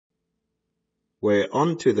We're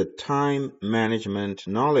on to the time management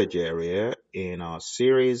knowledge area in our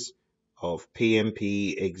series of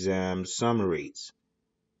PMP exam summaries.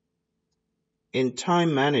 In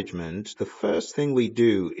time management, the first thing we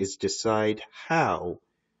do is decide how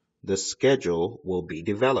the schedule will be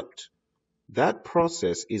developed. That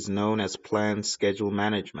process is known as planned schedule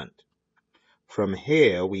management. From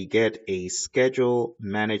here, we get a schedule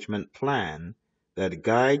management plan that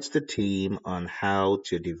guides the team on how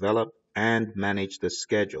to develop and manage the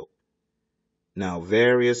schedule. Now,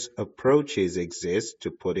 various approaches exist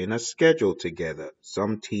to putting a schedule together.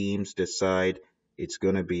 Some teams decide it's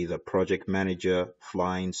going to be the project manager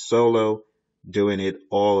flying solo, doing it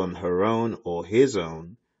all on her own or his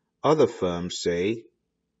own. Other firms say,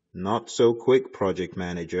 not so quick, project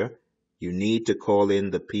manager. You need to call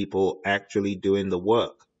in the people actually doing the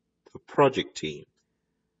work, the project team.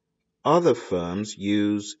 Other firms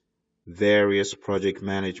use various project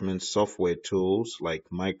management software tools like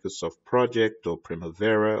Microsoft Project or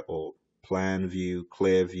Primavera or PlanView,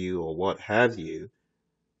 Clearview, or what have you.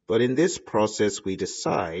 But in this process, we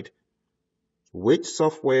decide which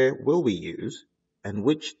software will we use and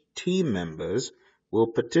which team members will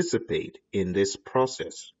participate in this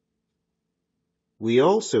process. We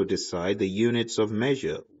also decide the units of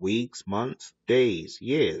measure, weeks, months, days,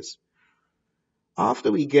 years.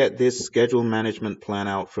 After we get this schedule management plan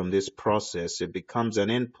out from this process, it becomes an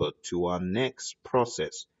input to our next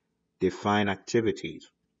process, define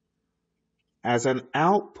activities. As an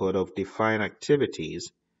output of define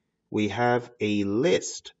activities, we have a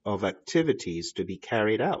list of activities to be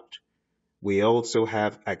carried out. We also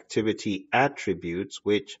have activity attributes,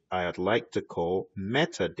 which I'd like to call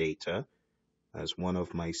metadata, as one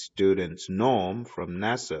of my students, Norm from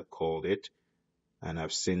NASA, called it, and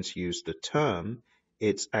I've since used the term.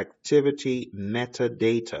 It's activity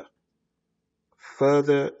metadata,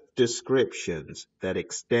 further descriptions that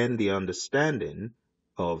extend the understanding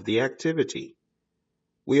of the activity.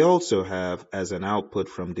 We also have, as an output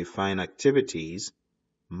from defined activities,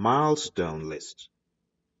 milestone lists.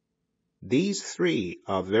 These three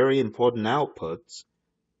are very important outputs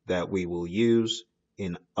that we will use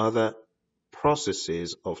in other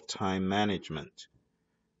processes of time management.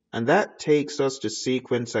 And that takes us to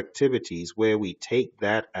sequence activities, where we take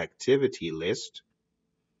that activity list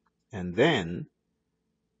and then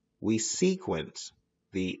we sequence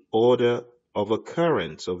the order of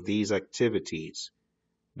occurrence of these activities.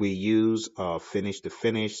 We use our finish to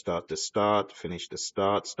finish, start to start, finish to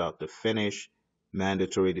start, start to finish,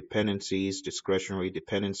 mandatory dependencies, discretionary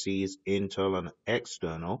dependencies, internal and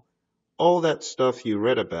external. All that stuff you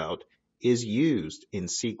read about is used in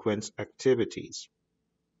sequence activities.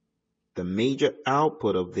 The major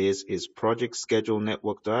output of this is project schedule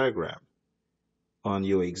network diagram. On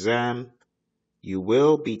your exam, you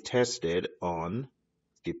will be tested on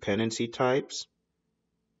dependency types,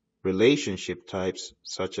 relationship types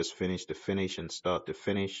such as finish to finish and start to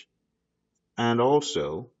finish, and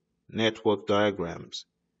also network diagrams.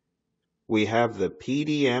 We have the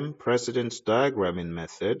PDM precedence diagramming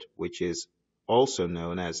method, which is also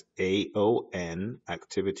known as AON,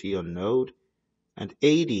 activity on node, and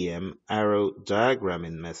ADM, arrow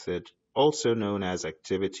diagramming method, also known as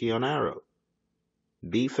activity on arrow.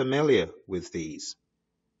 Be familiar with these.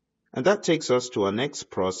 And that takes us to our next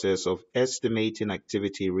process of estimating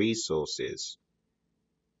activity resources.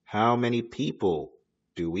 How many people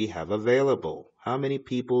do we have available? How many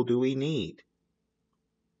people do we need?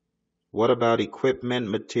 What about equipment,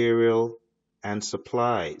 material, and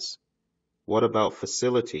supplies? What about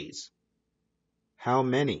facilities? How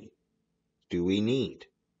many do we need?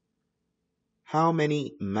 How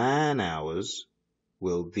many man-hours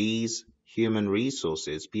will these human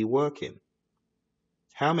resources be working?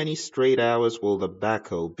 How many straight hours will the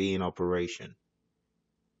backhoe be in operation?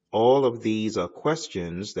 All of these are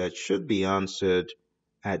questions that should be answered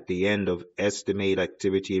at the end of estimate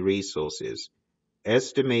activity resources.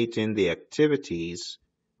 Estimating the activities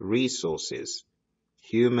resources,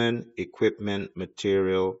 human, equipment,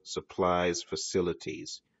 material, supplies,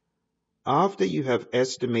 facilities. After you have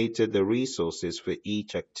estimated the resources for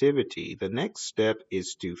each activity, the next step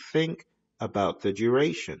is to think about the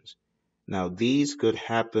durations. Now, these could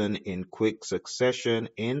happen in quick succession,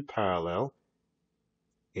 in parallel,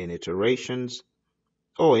 in iterations,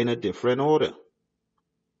 or in a different order.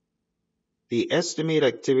 The estimate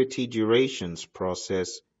activity durations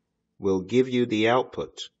process will give you the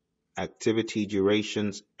output, activity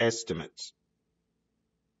durations estimates.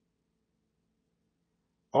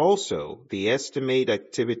 Also, the estimate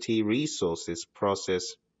activity resources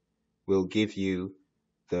process will give you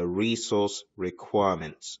the resource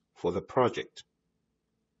requirements for the project.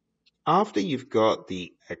 After you've got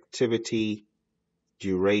the activity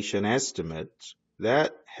duration estimate,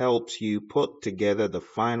 that helps you put together the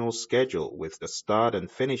final schedule with the start and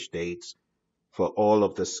finish dates for all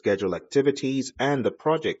of the scheduled activities and the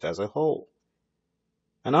project as a whole.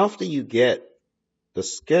 And after you get the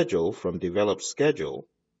schedule from developed schedule,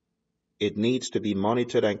 it needs to be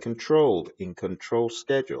monitored and controlled in control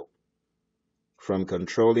schedule. From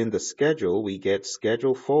controlling the schedule, we get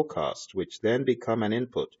schedule forecasts, which then become an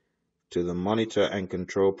input to the monitor and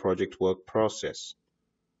control project work process.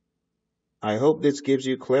 I hope this gives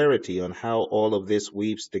you clarity on how all of this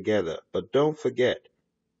weaves together, but don't forget,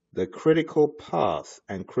 the critical path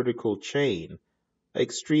and critical chain are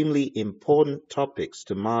extremely important topics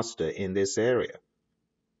to master in this area.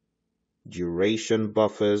 Duration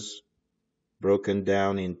buffers, broken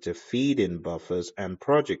down into feed-in buffers and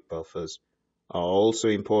project buffers, are also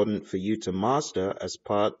important for you to master as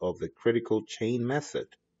part of the critical chain method.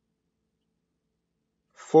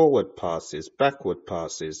 Forward passes, backward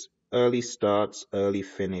passes, early starts, early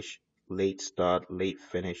finish, late start, late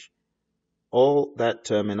finish, all that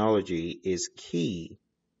terminology is key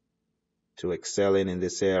to excelling in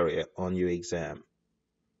this area on your exam.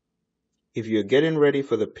 If you're getting ready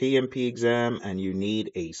for the PMP exam and you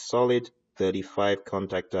need a solid 35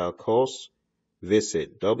 contact hour course,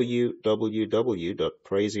 visit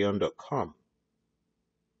www.praizion.com.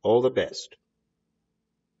 All the best.